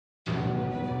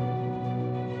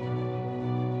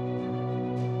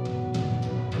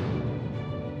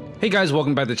Hey guys,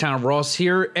 welcome back to the channel. Ross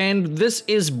here, and this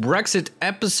is Brexit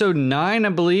episode 9, I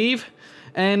believe.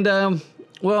 And,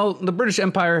 well, the British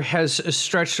Empire has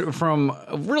stretched from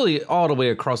really all the way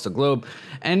across the globe,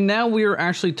 and now we are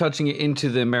actually touching it into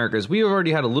the Americas. We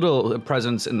already had a little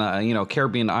presence in the,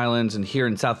 Caribbean islands and here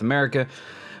in South America,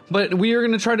 but we are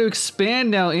going to try to expand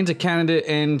now into Canada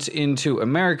and into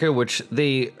America, which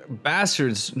they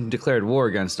bastards declared war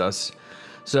against us.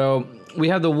 So we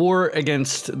have the war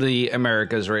against the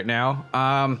Americas right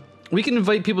now. We can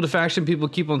invite people to faction. People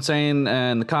keep on saying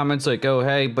in the comments like, oh,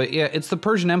 hey, but yeah, it's the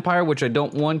Persian Empire, which I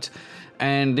don't want.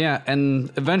 And yeah,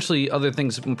 and eventually other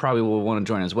things probably will want to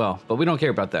join as well, but we don't care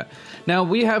about that. Now,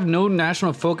 we have no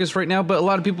national focus right now, but a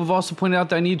lot of people have also pointed out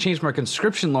that I need to change my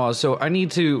conscription laws. So I need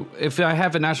to, if I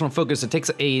have a national focus, it takes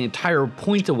an entire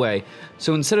point away.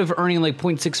 So instead of earning like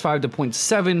 0.65 to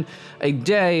 0.7 a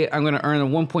day, I'm going to earn a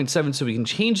 1.7 so we can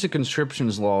change the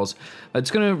conscriptions laws.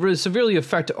 It's going to severely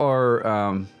affect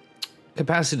our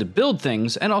capacity to build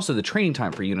things and also the training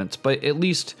time for units, but at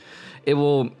least it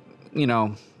will,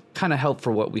 kind of help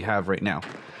for what we have right now.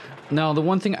 Now, the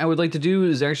one thing I would like to do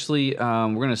is actually,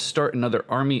 we're going to start another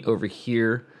army over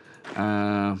here.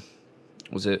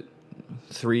 Was it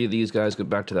 3 of these guys? Go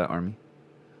back to that army.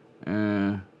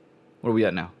 What are we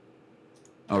at now?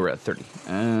 Oh, we're at 30.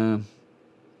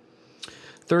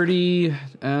 30.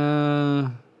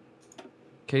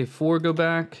 Okay, 4 go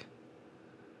back.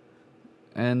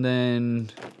 And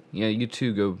then, yeah, you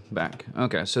 2 go back.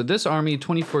 Okay, so this army,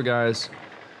 24 guys.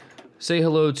 Say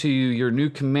hello to your new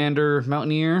commander,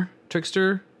 Mountaineer,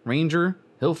 Trickster, Ranger,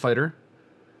 Hill Fighter,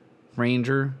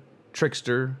 Ranger,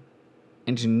 Trickster,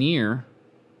 Engineer,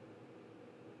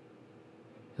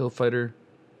 Hill Fighter,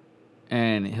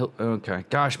 and Hill... Okay,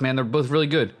 gosh, man, they're both really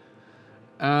good.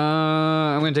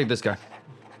 I'm going to take this guy.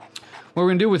 What we're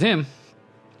going to do with him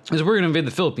is we're going to invade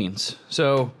the Philippines.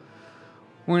 So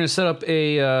we're going to set up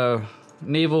a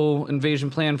naval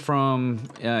invasion plan from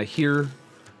here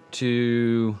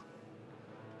to...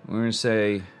 We're going to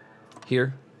say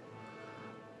here,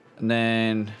 and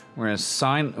then we're going to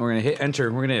assign, we're going to hit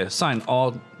enter, we're going to assign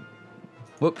all,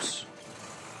 whoops,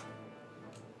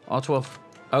 all 12.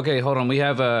 Okay, hold on, we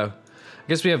have, I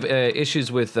guess we have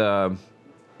issues with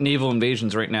naval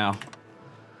invasions right now,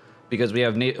 because we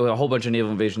have a whole bunch of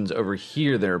naval invasions over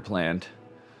here that are planned.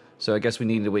 So I guess we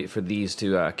need to wait for these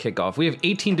to kick off. We have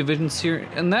 18 divisions here,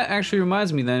 and that actually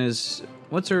reminds me then is,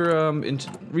 what's our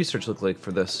research look like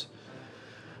for this?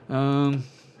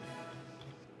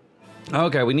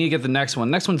 Okay, we need to get the next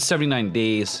one. Next one's 79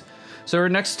 days. So our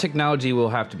next technology will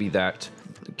have to be that.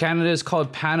 Canada is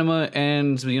called Panama,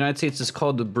 and the United States is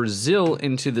called Brazil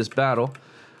into this battle.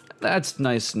 That's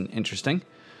nice and interesting.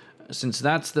 Since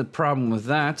that's the problem with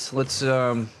that, let's,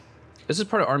 this is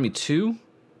part of Army 2.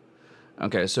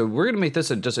 Okay, so we're gonna make this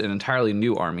just an entirely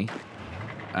new army.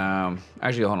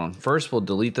 Actually, hold on. First, we'll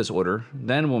delete this order.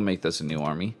 Then we'll make this a new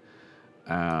army.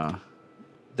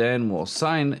 Then we'll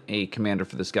assign a commander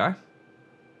for this guy.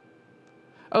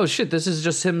 Oh shit, this is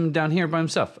just him down here by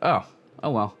himself. Oh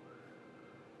well.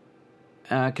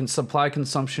 Can supply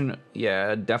consumption?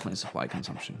 Yeah, definitely supply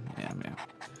consumption. Yeah.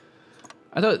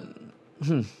 I thought,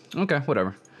 okay,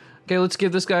 whatever. Okay, let's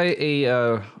give this guy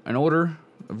a an order.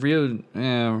 Rio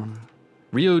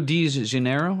de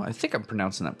Janeiro. I think I'm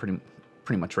pronouncing that pretty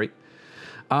much right.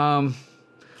 We're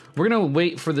gonna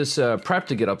wait for this prep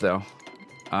to get up though.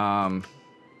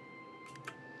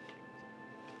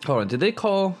 Hold on, did they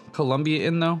call Colombia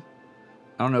in though?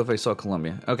 I don't know if I saw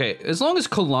Colombia. Okay, as long as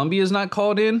Colombia is not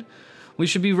called in, we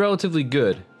should be relatively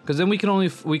good. Because then we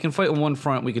can fight on one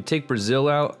front, we could take Brazil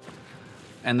out,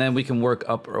 and then we can work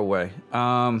up our way.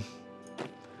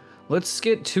 Let's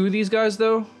get 2 of these guys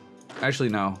though. Actually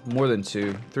no, more than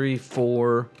 2. 3,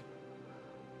 4.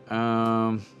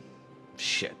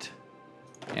 Shit.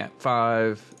 Yeah,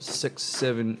 5, 6,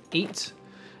 7, 8.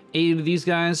 8 of these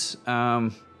guys.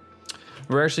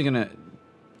 We're actually gonna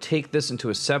take this into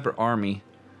a separate army,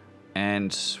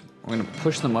 and we're gonna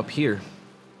push them up here.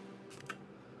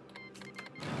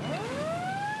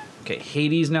 Okay,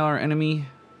 Hades now our enemy.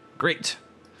 Great.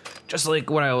 Just like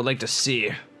what I would like to see.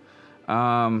 What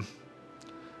I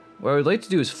would like to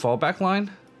do is fallback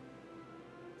line.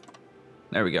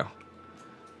 There we go.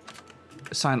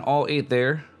 Assign all 8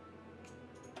 there.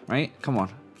 Right? Come on.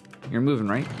 You're moving,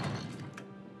 right?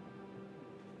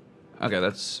 Okay,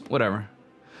 that's whatever.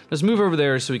 Let's move over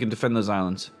there so we can defend those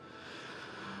islands.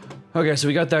 Okay, so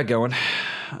we got that going.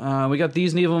 We got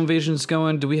these naval invasions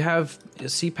going. Do we have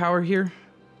sea power here?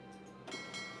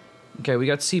 Okay, we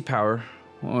got sea power.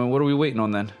 Well, what are we waiting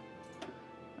on then?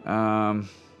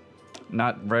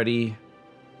 Not ready.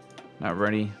 Not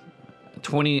ready.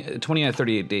 20 out of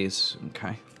 38 days.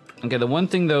 Okay. Okay, the one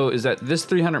thing though is that this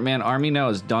 300-man army now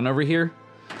is done over here.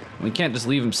 We can't just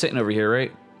leave them sitting over here,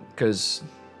 right? Because,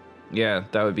 yeah,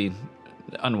 that would be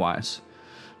unwise.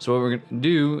 So what we're gonna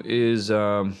do is,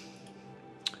 actually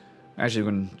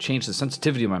we're gonna change the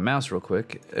sensitivity of my mouse real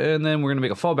quick, and then we're gonna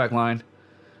make a fallback line,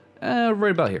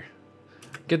 right about here.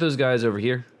 Get those guys over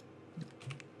here.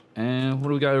 And what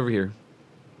do we got over here?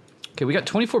 Okay, we got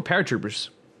 24 paratroopers.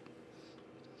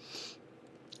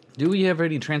 Do we have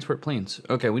any transport planes?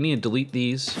 Okay, we need to delete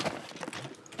these.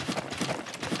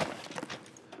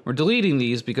 We're deleting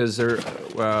these because they're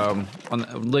on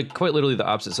like quite literally the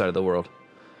opposite side of the world,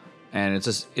 and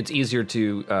it's easier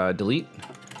to delete,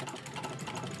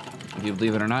 if you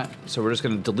believe it or not. So we're just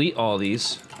going to delete all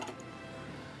these,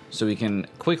 so we can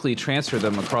quickly transfer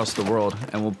them across the world,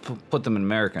 and we'll put them in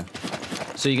America.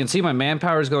 So you can see my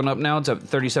manpower is going up now. It's up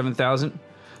 37,000.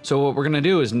 So what we're going to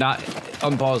do is not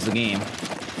unpause the game,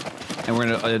 and we're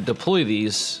going to deploy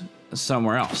these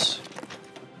somewhere else,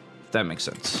 if that makes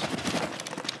sense.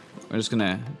 We're just going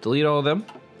to delete all of them.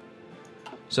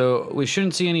 So we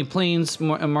shouldn't see any planes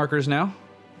markers now.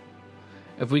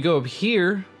 If we go up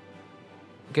here,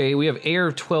 okay, we have air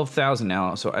of 12,000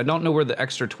 now, so I don't know where the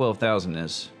extra 12,000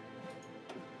 is.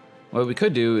 What we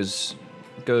could do is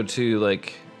go to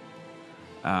like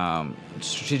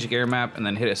strategic air map and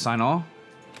then hit assign all.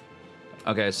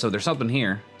 Okay, so there's something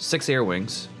here. 6 air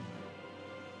wings.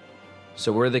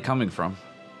 So where are they coming from?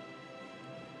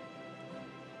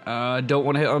 Don't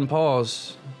want to hit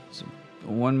unpause. It's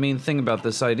one main thing about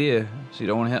this idea, so you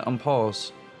don't want to hit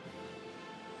unpause.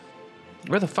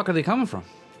 Where the fuck are they coming from?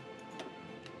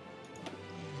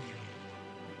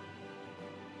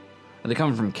 Are they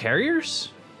coming from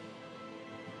carriers?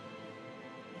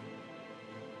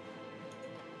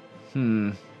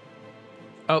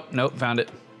 Oh, nope, found it.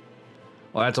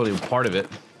 Well, that's only part of it.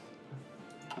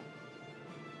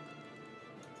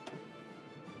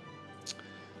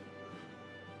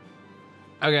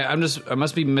 Okay, I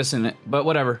must be missing it, but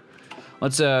whatever.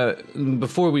 Let's,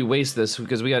 before we waste this,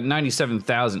 because we got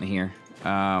 97,000 here,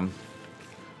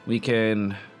 we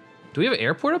can, do we have an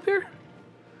airport up here?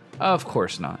 Of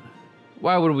course not.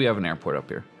 Why would we have an airport up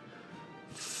here?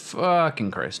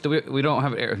 Fucking Christ. We don't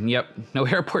have air, yep, no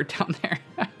airport down there.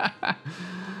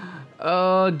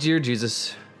 Oh, dear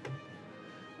Jesus.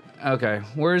 Okay,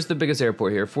 where's the biggest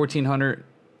airport here? 1,400,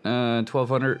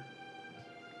 1,200,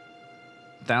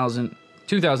 1,000.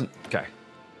 2,000. Okay.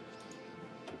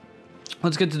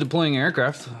 Let's get to deploying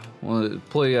aircraft. We'll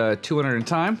deploy 200 in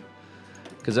time,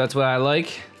 because that's what I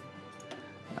like.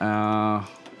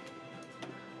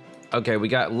 Okay, we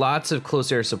got lots of close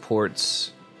air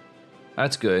supports.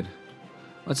 That's good.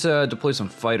 Let's deploy some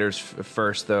fighters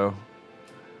first, though.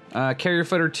 Carrier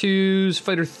fighter 2s,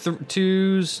 fighter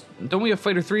 2s. Don't we have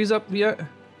fighter 3s up yet?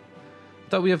 I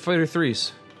thought we had fighter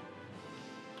 3s.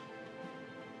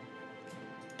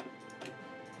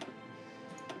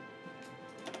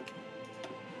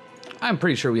 I'm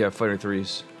pretty sure we have fighter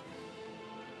 3s.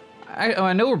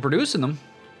 I know we're producing them.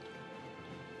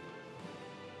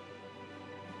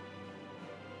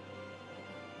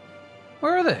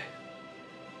 Where are they?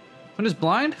 I'm just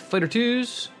blind? Fighter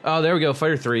 2s? Oh, there we go,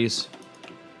 fighter 3s.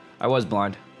 I was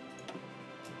blind.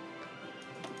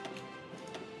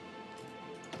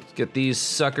 Let's get these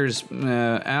suckers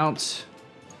out.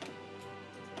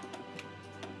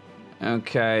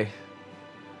 Okay.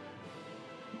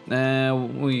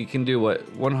 We can do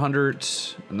what? 100,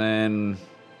 and then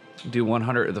do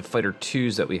 100 of the fighter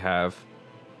 2s that we have.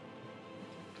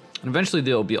 And eventually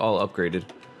they'll be all upgraded.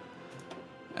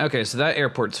 Okay, so that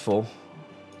airport's full.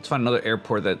 Let's find another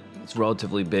airport that's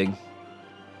relatively big.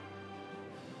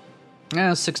 Yeah,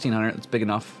 1,600, that's big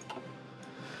enough.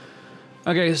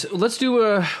 Okay, so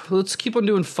let's keep on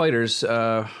doing fighters.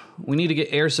 We need to get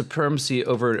air supremacy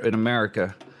over in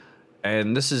America.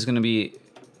 And this is gonna be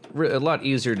a lot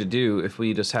easier to do if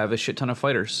we just have a shit ton of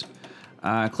fighters.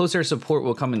 Close air support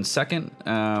will come in second.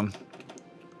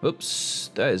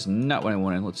 Oops, that is not what I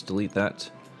wanted. Let's delete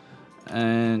that.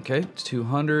 Okay,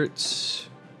 200.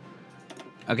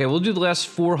 Okay, we'll do the last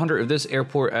 400 of this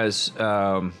airport as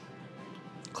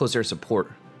close air support.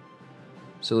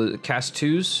 So cast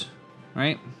 2s,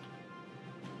 right?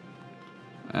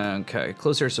 Okay,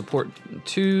 close air support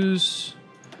 2s.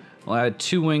 We'll add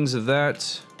 2 wings of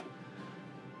that.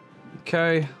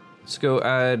 Okay, let's go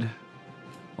add,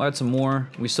 we'll add some more.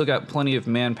 We still got plenty of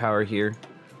manpower here.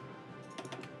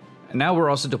 And now we're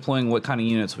also deploying what kind of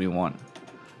units we want.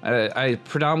 I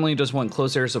predominantly just want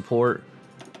close air support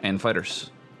and fighters.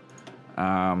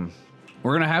 We're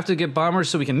gonna have to get bombers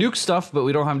so we can nuke stuff, but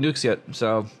we don't have nukes yet,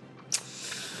 so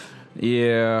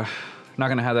yeah, not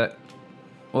gonna have that.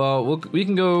 Well, we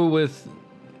can go with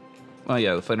Oh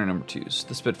yeah, the fighter number 2's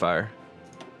the Spitfire.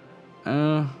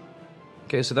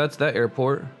 Okay, so that's that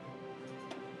airport.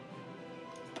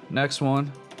 Next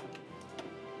one.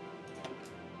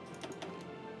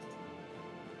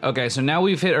 Okay, so now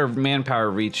we've hit our manpower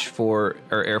reach for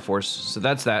our Air Force. So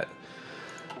that's that.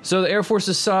 So the Air Force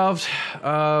is solved.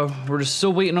 We're just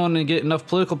still waiting on to get enough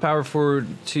political power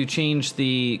to change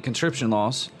the conscription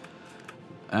laws.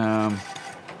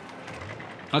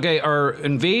 Okay, our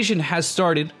invasion has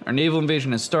started. Our naval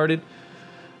invasion has started.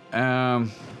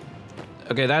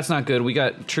 Okay, that's not good. We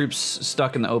got troops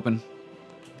stuck in the open.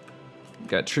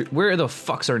 Where the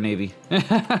fuck's our navy?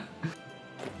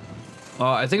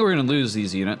 I think we're gonna lose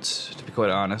these units, to be quite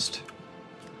honest.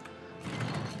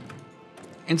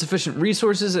 Insufficient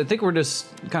resources. I think we're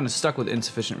just kind of stuck with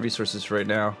insufficient resources right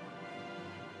now.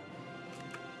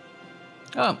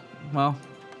 Oh, well.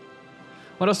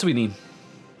 What else do we need?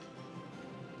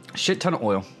 Shit ton of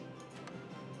oil.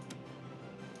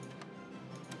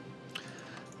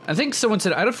 I think someone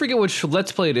said, I don't forget which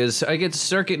Let's Play it is. I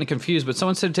start getting confused, but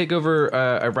someone said take over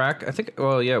Iraq. I think,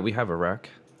 well, yeah, we have Iraq.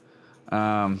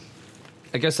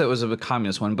 I guess that was a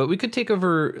communist one, but we could take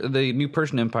over the new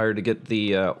Persian Empire to get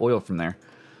the oil from there.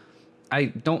 I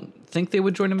don't think they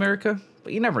would join America,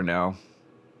 but you never know.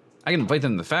 I can invite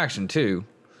them to the faction, too.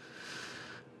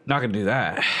 Not gonna do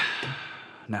that.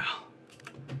 No.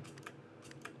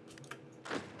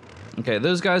 Okay,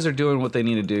 those guys are doing what they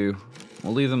need to do.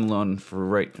 We'll leave them alone for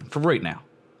right now.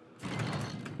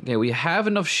 Okay, we have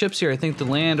enough ships here, I think, to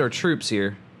land our troops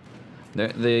here.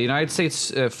 The United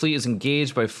States fleet is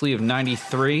engaged by a fleet of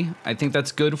 93. I think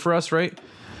that's good for us, right?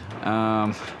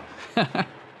 I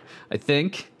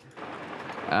think.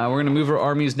 We're going to move our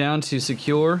armies down to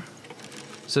secure.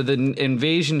 So the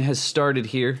invasion has started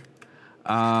here.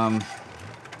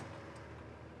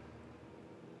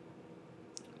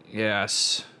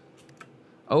 Yes.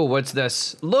 Oh, what's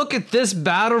this? Look at this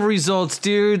battle results,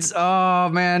 dudes. Oh,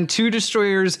 man. 2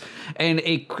 destroyers and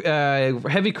a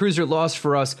heavy cruiser lost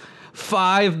for us.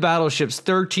 5 battleships,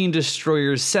 13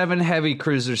 destroyers, 7 heavy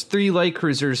cruisers, 3 light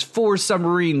cruisers, 4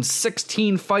 submarines,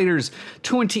 16 fighters,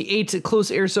 28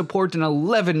 close air support, and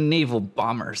 11 naval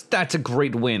bombers. That's a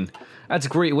great win. That's a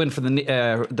great win for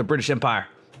the British Empire.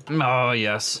 Oh,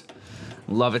 yes.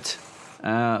 Love it.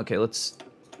 Okay, let's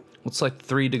select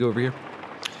 3 to go over here.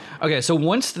 Okay, so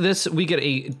once this, we get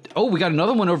we got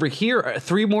another one over here.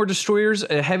 3 more destroyers,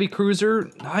 a heavy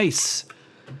cruiser. Nice.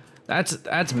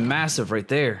 That's massive right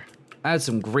there. That's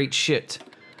some great shit.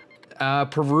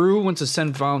 Peru wants to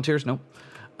send volunteers. Nope.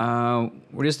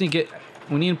 We just need to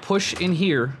we need to push in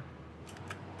here.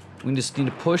 We just need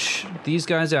to push these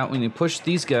guys out. We need to push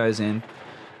these guys in.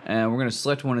 And we're going to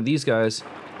select one of these guys.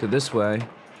 Go this way.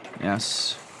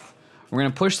 Yes. We're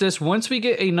going to push this. Once we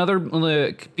get another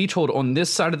beach hold on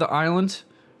this side of the island,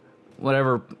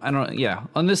 whatever, yeah,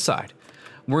 on this side,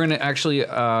 we're going to actually,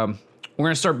 we're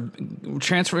going to start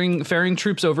ferrying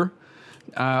troops over.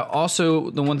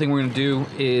 Also, the one thing we're going to do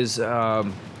is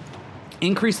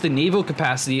increase the naval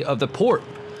capacity of the port.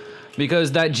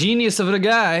 Because that genius of a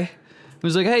guy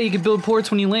who's like, hey, you can build ports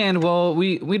when you land. Well,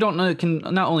 we can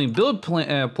not only build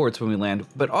ports when we land,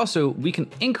 but also we can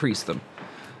increase them.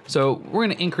 So we're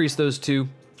going to increase those 2.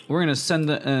 We're going to send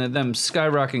them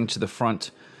skyrocketing to the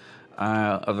front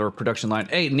of our production line.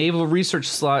 Hey, naval research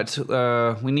slot.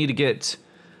 We need to get.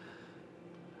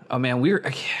 Oh man,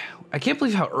 I can't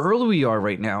believe how early we are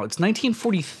right now. It's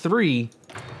 1943.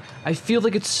 I feel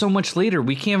like it's so much later.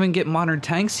 We can't even get modern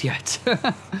tanks yet.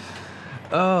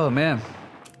 Oh man.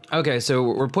 Okay, so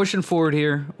we're pushing forward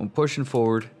here. We're pushing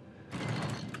forward.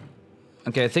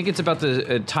 Okay, I think it's about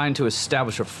the time to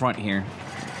establish a front here.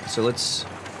 So we're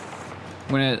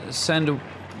gonna send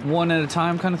one at a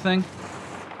time kind of thing.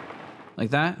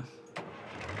 Like that.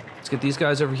 Let's get these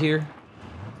guys over here.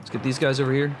 Let's get these guys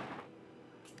over here.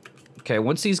 Okay,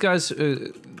 once these guys,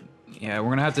 yeah, we're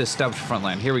gonna have to establish a front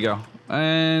line. Here we go.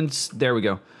 And there we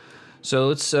go. So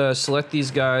let's select these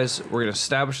guys. We're gonna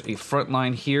establish a front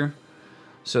line here.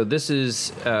 So this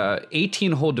is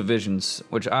 18 whole divisions,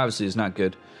 which obviously is not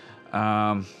good.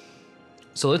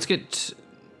 So let's get,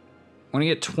 we're gonna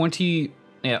get 20,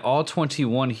 yeah, all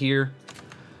 21 here.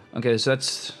 Okay, so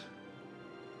that's,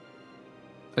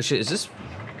 oh shit, is this,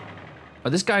 oh,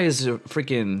 this guy is a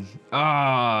freaking,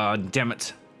 ah, damn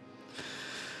it.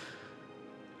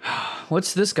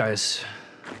 What's this guy's?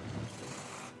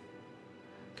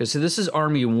 Okay, so this is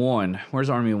Army 1. Where's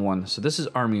Army 1? So this is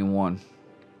Army 1.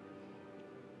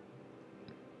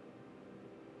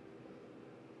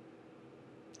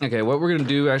 Okay, what we're gonna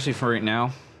do actually for right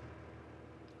now.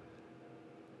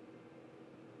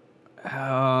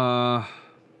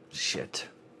 Shit.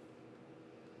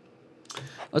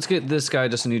 Let's get this guy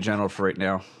just a new general for right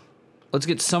now. Let's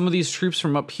get some of these troops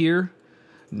from up here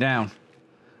down.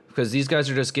 Because these guys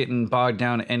are just getting bogged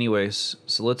down anyways.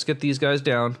 So let's get these guys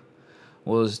down.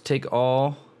 We'll just take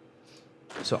all...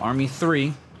 So Army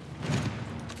 3.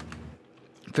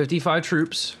 55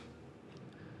 troops.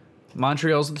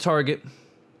 Montreal's the target.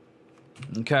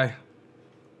 Okay.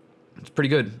 It's pretty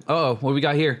good. Uh-oh, what do we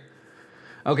got here?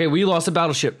 Okay, we lost a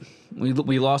battleship.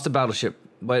 We lost a battleship.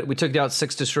 But we took out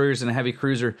 6 destroyers and a heavy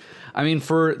cruiser. I mean,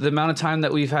 for the amount of time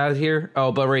that we've had here...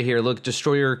 Oh, but right here, look.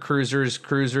 Destroyer,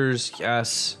 cruisers,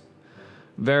 yes.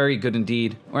 Very good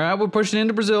indeed. All right, we're pushing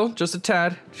into Brazil. Just a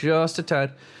tad. Just a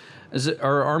tad. Is it,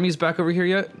 are our armies back over here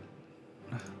yet?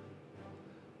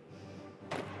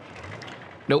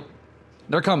 Nope.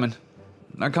 They're coming.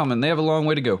 They're coming. They have a long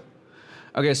way to go.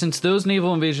 Okay, since those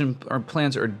naval invasion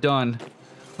plans are done,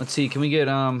 let's see. Can we get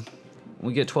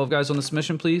 12 guys on this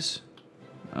mission, please?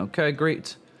 Okay,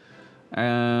 great.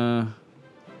 So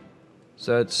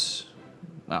that's...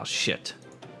 Oh, shit.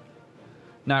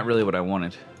 Not really what I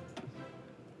wanted.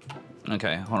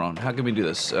 Okay, hold on. How can we do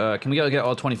this? Can we get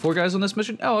all 24 guys on this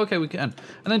mission? Oh, okay, we can.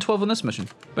 And then 12 on this mission.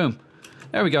 Boom.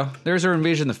 There we go. There's our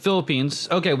invasion of the Philippines.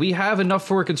 Okay, we have enough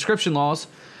for conscription laws,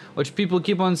 which people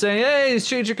keep on saying, hey,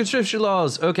 change your conscription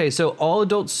laws. Okay, so all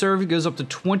adults served goes up to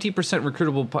 20%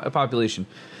 recruitable population.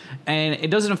 And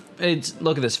it doesn't,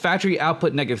 look at this, factory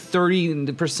output -30%,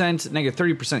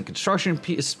 -30%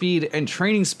 construction speed, and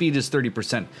training speed is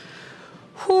 30%.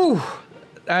 Whew,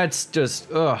 that's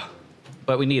just, ugh,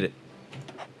 but we need it.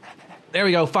 There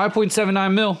we go,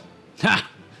 5.79 mil. Ha!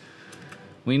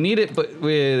 We need it, but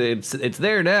it's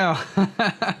there now.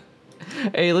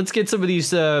 Hey, let's get some of these,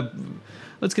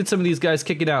 guys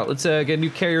kicking out. Let's get a new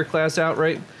carrier class out,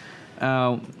 right?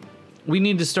 We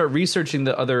need to start researching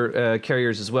the other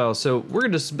carriers as well. So we're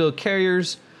gonna just build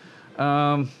carriers.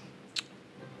 King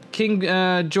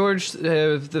George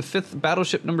the 5th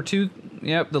battleship #2.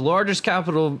 Yep, the largest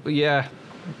capital. Yeah,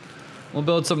 we'll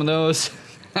build some of those.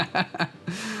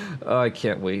 Oh, I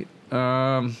can't wait.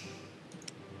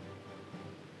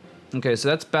 Okay, so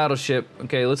that's battleship.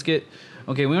 Okay, let's get.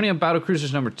 Okay, we only have battle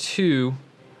cruisers #2.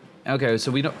 Okay,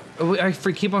 so we don't. I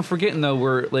keep on forgetting though.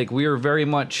 We are very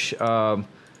much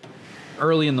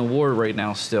early in the war right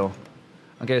now still.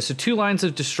 Okay, so 2 lines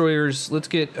of destroyers. Let's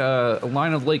get a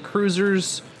line of light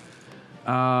cruisers.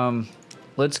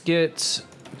 Let's get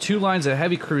 2 lines of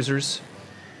heavy cruisers.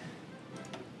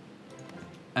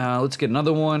 Let's get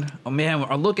another one. Oh man,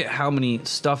 look at how many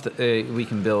stuff that we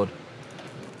can build.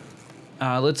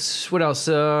 What else?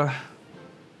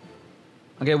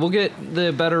 Okay, we'll get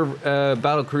the better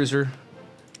battle cruiser.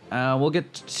 We'll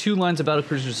get 2 lines of battle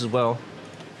cruisers as well.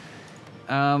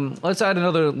 Let's add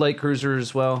another light cruiser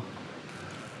as well.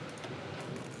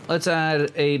 Let's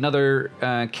add another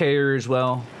carrier as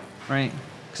well, right?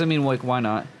 Because I mean, like, why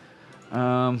not?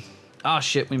 Oh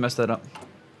shit, we messed that up.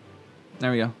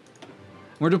 There we go.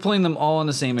 We're deploying them all in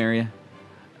the same area.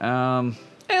 Hey,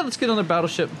 let's get another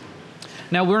battleship.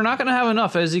 Now, we're not going to have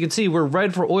enough. As you can see, we're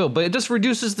red for oil, but it just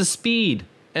reduces the speed.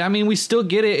 I mean, we still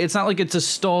get it. It's not like it just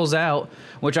stalls out,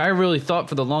 which I really thought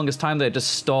for the longest time that it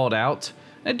just stalled out.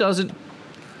 It doesn't.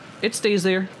 It stays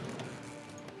there.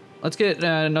 Let's get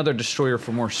another destroyer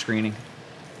for more screening.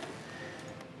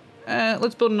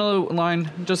 Let's build another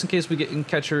line, just in case we get in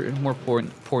catcher more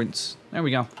points. There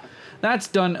we go. That's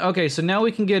done. Okay, so now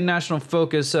we can get national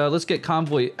focus. Let's get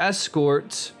convoy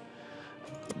escorts.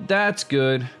 That's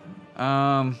good.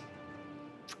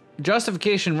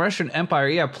 Justification, Russian Empire.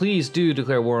 Yeah, please do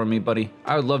declare war on me, buddy.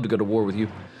 I would love to go to war with you.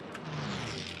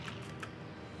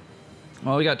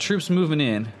 Well, we got troops moving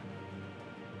in.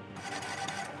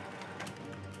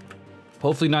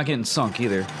 Hopefully not getting sunk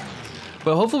either.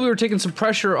 But hopefully we were taking some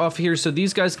pressure off here so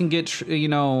these guys can get, you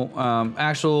know,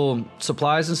 actual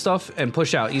supplies and stuff and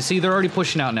push out. You see, they're already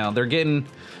pushing out now. They're getting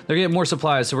more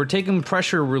supplies. So we're taking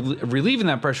pressure, relieving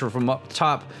that pressure from up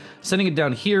top, sending it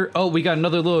down here. Oh, we got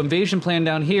another little invasion plan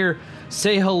down here.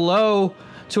 Say hello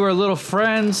to our little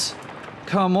friends.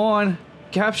 Come on,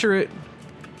 capture it.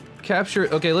 Capture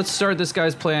it. Okay, let's start this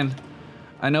guy's plan.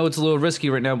 I know it's a little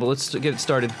risky right now, but let's get it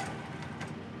started.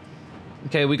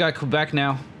 Okay, we got Quebec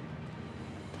now.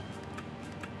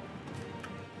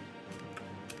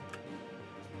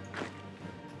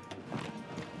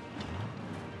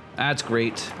 That's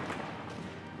great.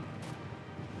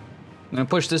 I'm gonna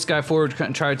push this guy forward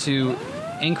and try to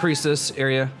increase this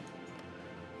area.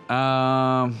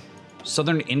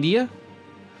 Southern India?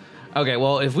 Okay,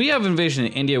 well, if we have invasion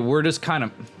in India, we're just kind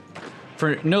of,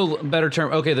 for no better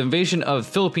term, okay, the invasion of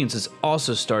Philippines has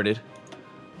also started.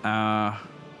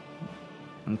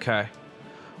 Okay.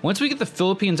 Once we get the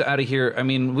Philippines out of here, I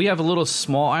mean, we have a little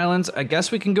small islands. I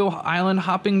guess we can go island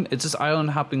hopping. It's just island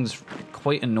hopping's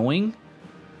quite annoying.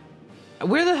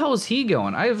 Where the hell is he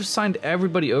going? I have assigned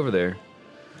everybody over there.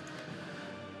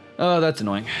 Oh, that's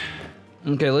annoying.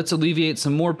 Okay, let's alleviate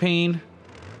some more pain.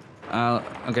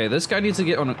 Okay, this guy needs to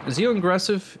get on. Is he on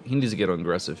aggressive? He needs to get on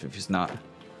aggressive if he's not.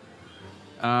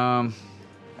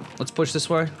 Let's push this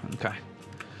way. Okay.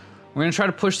 We're gonna try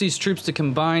to push these troops to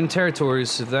combine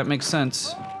territories, if that makes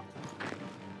sense.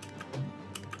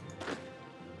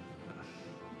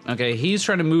 Okay, he's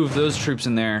trying to move those troops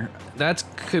in there. That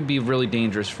could be really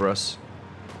dangerous for us.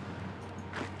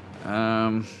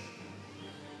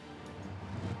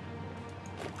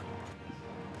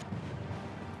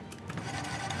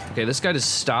 Okay, this guy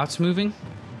just stops moving.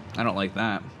 I don't like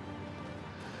that.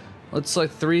 Let's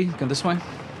select 3, go this way.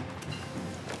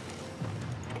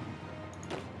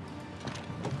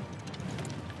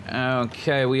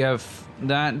 Okay, we have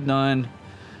that done.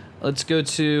 Let's go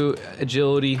to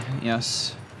agility,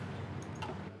 yes.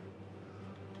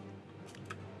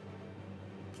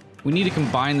 We need to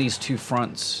combine these 2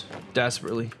 fronts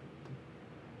desperately.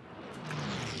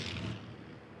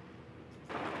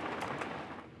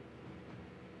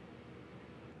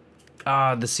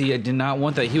 See, I did not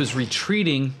want that. He was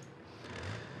retreating.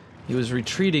 He was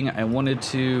retreating. I wanted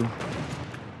to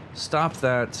stop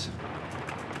that.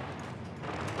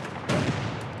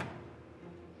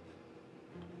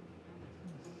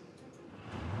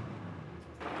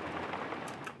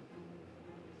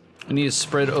 I need to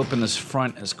spread open this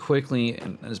front as quickly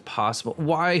as possible.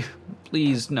 Why?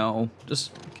 Please, no.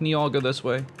 Just, can you all go this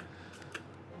way?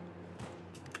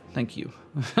 Thank you.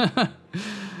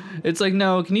 It's like,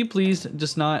 no, can you please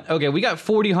just not? Okay, we got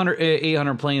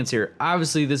 800 planes here.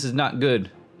 Obviously, this is not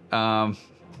good. But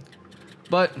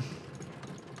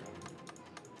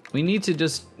we need to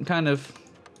just kind of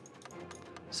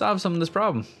solve some of this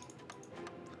problem.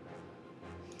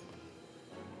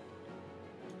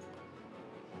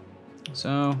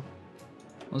 So,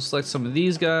 let's select some of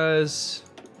these guys.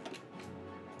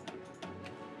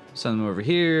 Send them over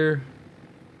here.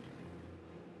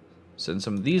 Send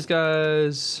some of these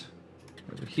guys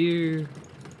over here.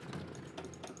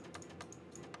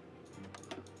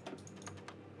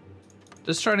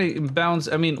 Just trying to balance.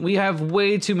 I mean, we have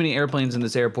way too many airplanes in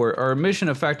this airport. Our mission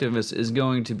effectiveness is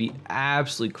going to be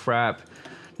absolutely crap.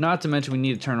 Not to mention we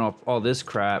need to turn off all this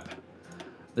crap.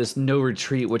 This no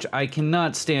retreat, which I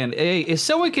cannot stand. Hey, if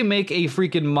someone can make a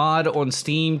freaking mod on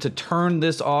Steam to turn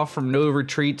this off from no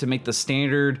retreat to make the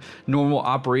standard normal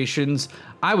operations,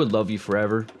 I would love you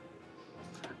forever.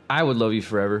 I would love you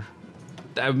forever.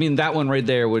 I mean, that one right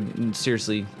there would,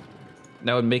 seriously,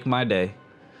 that would make my day.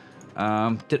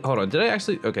 Hold on, did I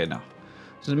actually? Okay, no.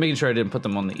 Just making sure I didn't put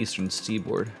them on the eastern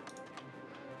seaboard.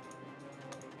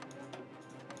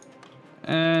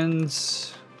 And,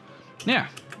 yeah.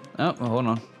 Oh, well, hold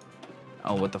on.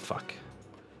 Oh, what the fuck?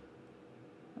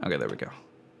 Okay, there we go.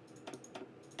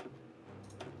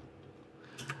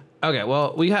 Okay,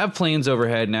 well, we have planes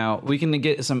overhead now. We can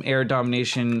get some air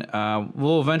domination.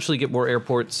 We'll eventually get more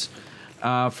airports.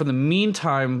 For the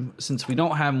meantime, since we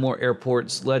don't have more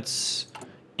airports, let's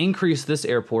increase this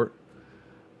airport.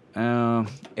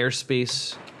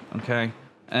 Airspace, okay.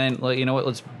 And you know what,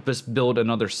 let's just build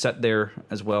another set there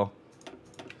as well,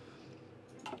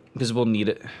 because we'll need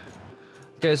it.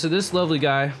 Okay, so this lovely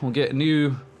guy will get a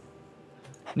new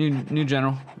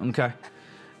general. Okay.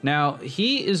 Now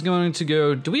he is going to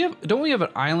go. Don't we have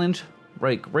an island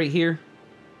right here?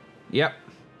 Yep.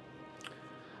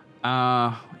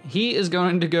 He is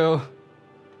going to go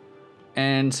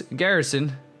and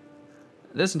garrison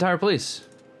this entire place.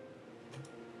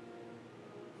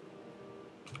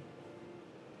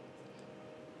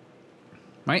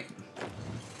 Right?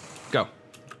 Go.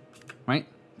 Right?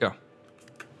 Go.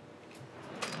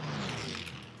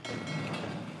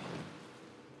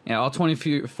 Yeah, all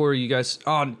 24 of you guys.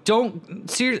 Oh, don't.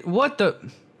 Seriously, what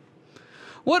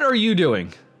are you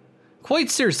doing?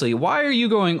 Quite seriously, why are you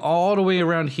going all the way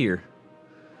around here?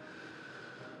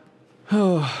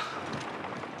 Oh.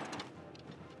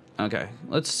 Okay,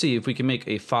 let's see if we can make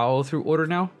a follow-through order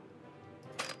now.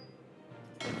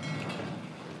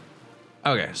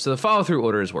 Okay, so the follow-through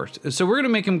order has worked. So we're gonna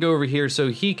make him go over here so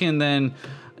he can then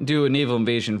do a naval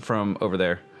invasion from over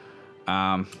there.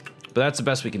 But that's the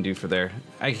best we can do for there.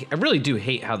 I really do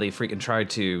hate how they freaking try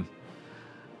to,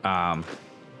 I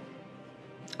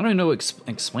don't even know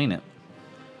explain it.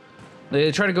 They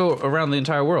try to go around the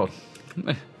entire world,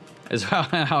 is how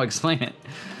I explain it.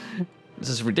 This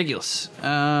is ridiculous.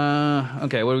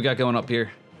 Okay, what do we got going up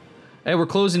here? Hey, we're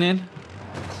closing in.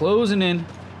 Closing in.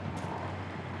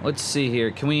 Let's see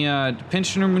here. Can we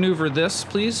pinch and maneuver this,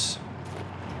 please?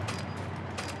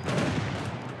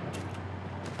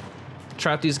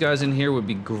 Trap these guys in here would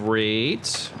be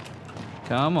great.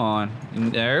 Come on.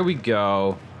 And there we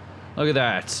go. Look at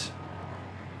that.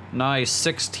 Nice.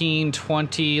 16,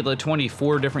 20,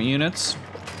 24 different units.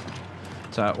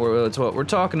 That's what we're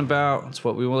talking about. That's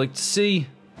what we would like to see.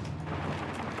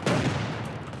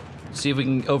 See if we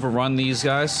can overrun these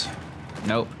guys.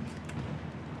 Nope.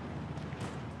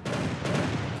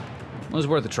 It was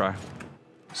worth a try.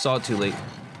 Saw it too late.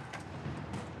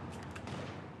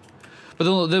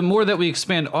 But the more that we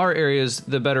expand our areas,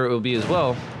 the better it will be as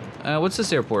well. What's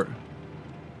this airport?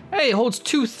 Hey, it holds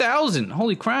 2,000.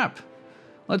 Holy crap.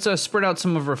 Let's spread out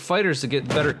some of our fighters to get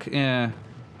better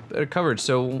coverage.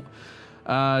 So,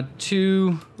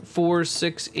 2, 4,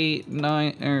 6, 8,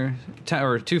 9, or 10,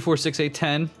 or 2, 4, 6, 8,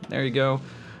 10. There you go.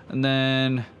 And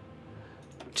then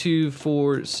 2,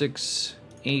 4, 6,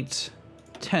 8,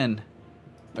 10.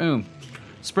 Boom.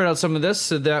 Spread out some of this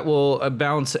so that will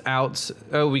balance out.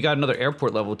 Oh, we got another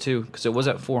airport level too, because it was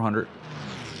at 400.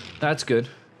 That's good.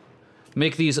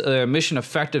 Make these mission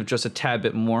effective just a tad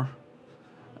bit more.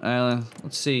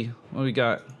 Let's see what we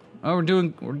got. Oh, we're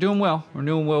doing well. We're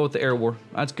doing well with the air war.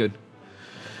 That's good.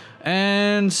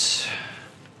 And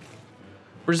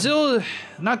Brazil,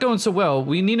 not going so well.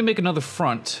 We need to make another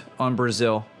front on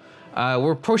Brazil.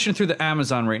 We're pushing through the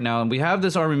Amazon right now, and we have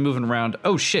this army moving around.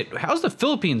 Oh shit! How's the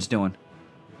Philippines doing?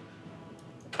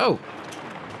 Oh.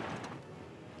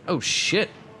 Oh shit.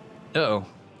 Uh-oh.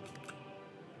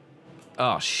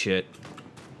 Oh shit.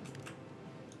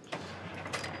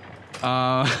 Hey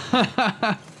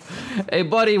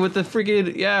buddy, with the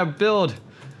freaking, yeah, build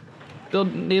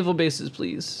naval bases,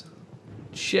 please.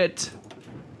 Shit.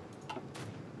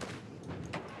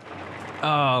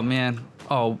 Oh man.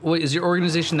 Oh, wait, is your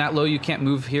organization that low you can't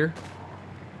move here?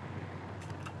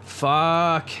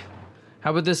 Fuck.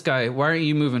 How about this guy? Why aren't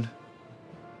you moving?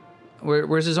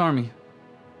 Where's his army?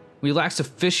 We lack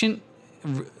sufficient...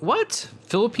 What?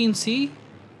 Philippine Sea?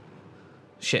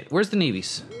 Shit, where's the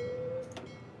navies?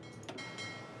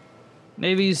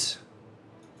 Navies.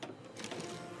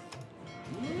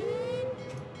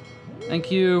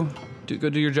 Thank you. Go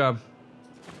do your job.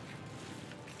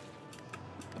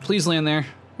 Please land there.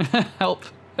 Help.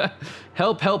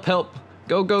 Help, help, help.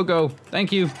 Go, go, go.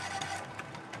 Thank you.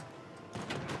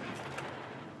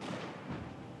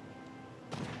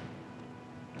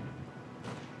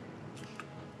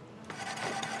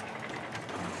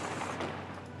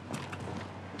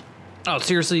 Oh,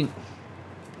 seriously?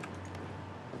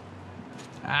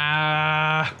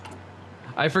 Ah,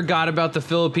 I forgot about the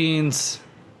Philippines.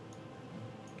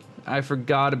 I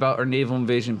forgot about our naval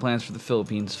invasion plans for the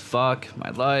Philippines. Fuck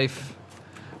my life.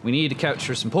 We need to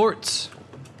capture some ports.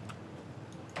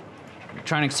 We're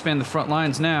trying to expand the front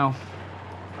lines now.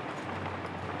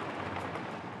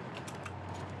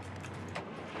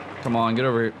 Come on, get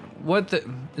over here. What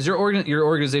the? Is your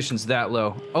organization's that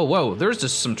low? Oh, whoa, there's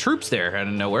just some troops there out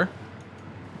of nowhere.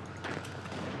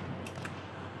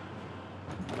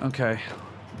 Okay,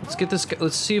 let's get this guy,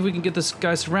 let's see if we can get this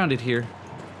guy surrounded here.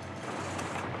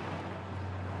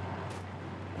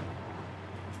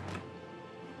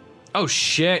 Oh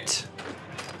shit.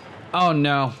 Oh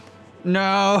no.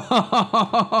 No.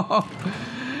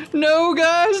 No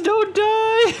guys, don't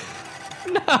die.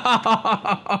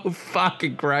 No.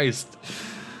 Fucking Christ.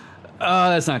 Oh,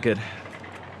 that's not good.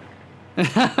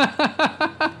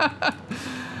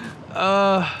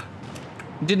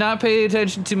 Did not pay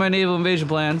attention to my naval invasion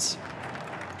plans.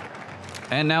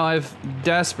 And now I've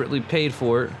desperately paid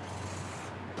for it.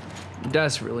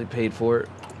 Desperately paid for it.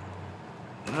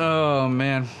 Oh,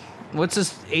 man. What's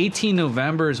this? 18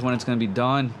 November is when it's going to be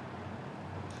done.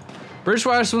 British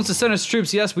Wires wants to send us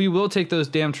troops. Yes, we will take those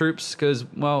damn troops because,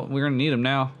 well, we're going to need them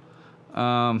now.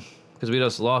 Because we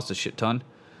just lost a shit ton.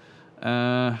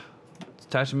 Let's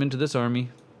attach them into this army.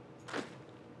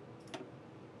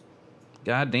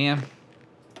 God damn.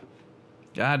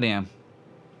 God damn.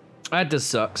 That just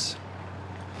sucks.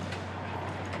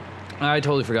 I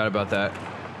totally forgot about that.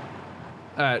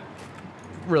 That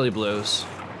really blows.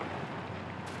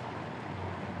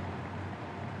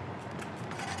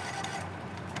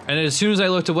 And as soon as I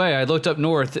looked away, I looked up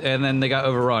north, and then they got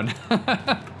overrun.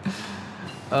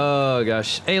 Oh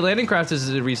gosh. Hey, landing craft is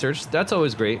research. That's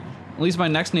always great. At least my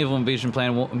next naval invasion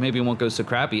plan maybe won't go so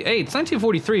crappy. Hey, it's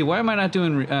 1943. Why am I not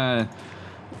doing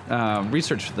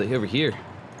research over here?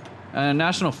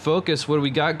 National focus. What do we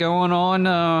got going on?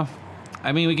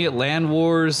 I mean, we get land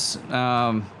wars.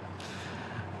 I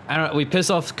don't know. We piss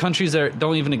off countries that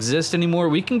don't even exist anymore.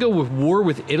 We can go with war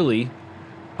with Italy.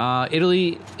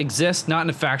 Italy exists, not in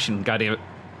a faction. God damn it.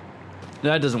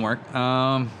 That doesn't work. We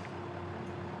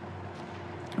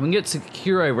can get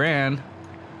secure Iran,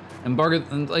 embargo.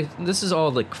 Like, this is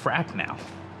all like crap now.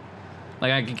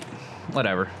 Like,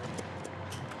 whatever.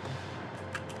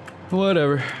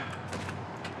 Whatever.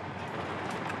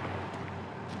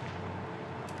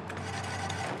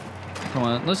 Come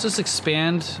on, let's just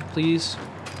expand, please.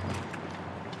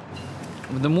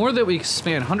 The more that we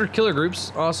expand, 100 killer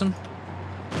groups, awesome.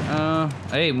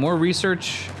 Hey, more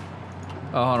research.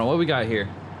 Oh, hold on, what we got here?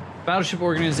 Battleship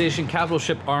organization, capital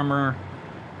ship armor,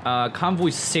 convoy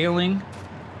sailing.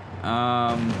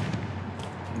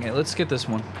 Okay, let's get this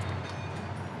one.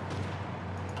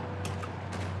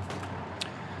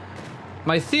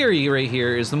 My theory right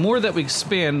here is the more that we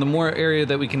expand, the more area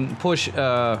that we can push,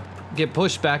 get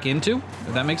pushed back into,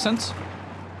 if that makes sense.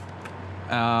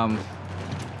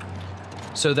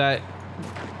 So that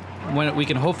when we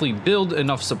can hopefully build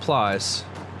enough supplies,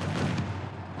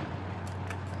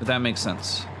 if that makes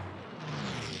sense.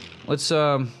 Let's,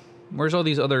 where's all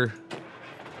these other...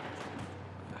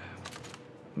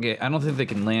 Okay, I don't think they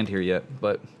can land here yet,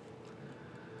 but...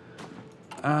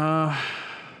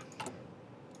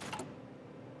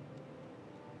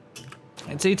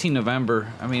 It's 18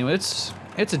 November. I mean, it's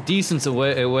a decent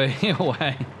away,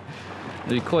 to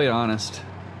be quite honest.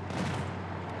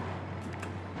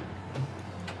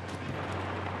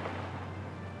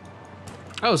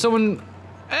 Oh, someone...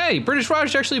 Hey, British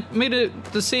Raj actually made it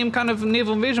the same kind of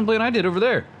naval invasion plan I did over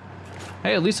there.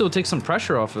 Hey, at least it'll take some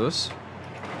pressure off of us.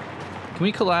 Can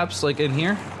we collapse, like, in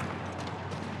here?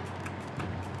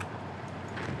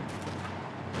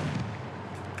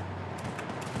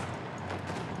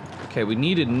 Okay, we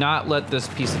need to not let this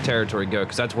piece of territory go,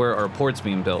 because that's where our port's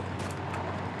being built.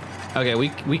 Okay,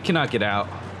 we cannot get out.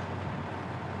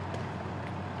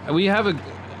 We have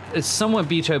it's somewhat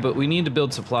beachhead, but we need to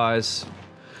build supplies.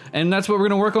 And that's what we're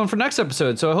going to work on for next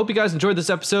episode. So I hope you guys enjoyed this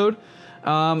episode.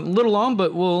 A little long,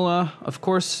 but we'll, of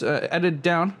course, edit it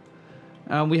down.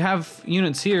 We have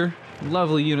units here,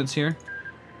 lovely units here.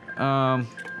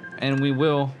 And we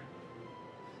will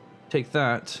take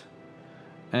that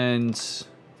and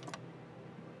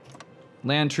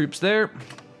land troops there.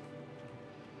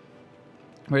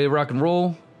 Ready to rock and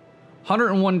roll.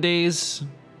 101 days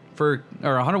for,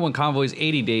 or 101 convoys,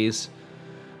 80 days.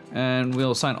 And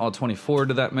we'll assign all 24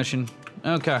 to that mission.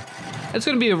 Okay. It's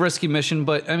going to be a risky mission,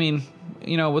 but, I mean,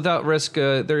 you know, without risk,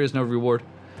 there is no reward.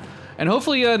 And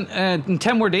hopefully, in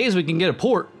 10 more days, we can get a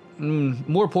port.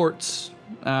 More ports.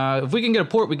 If we can get a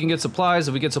port, we can get supplies.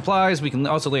 If we get supplies, we can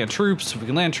also land troops. If we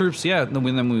can land troops, yeah, then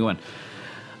we win.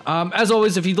 As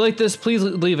always, if you'd like this, please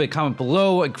leave a comment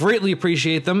below. I greatly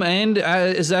appreciate them. And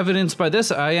as evidenced by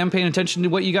this, I am paying attention to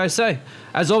what you guys say.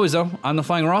 As always, though, I'm the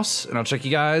Flying Ross, and I'll check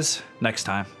you guys next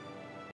time.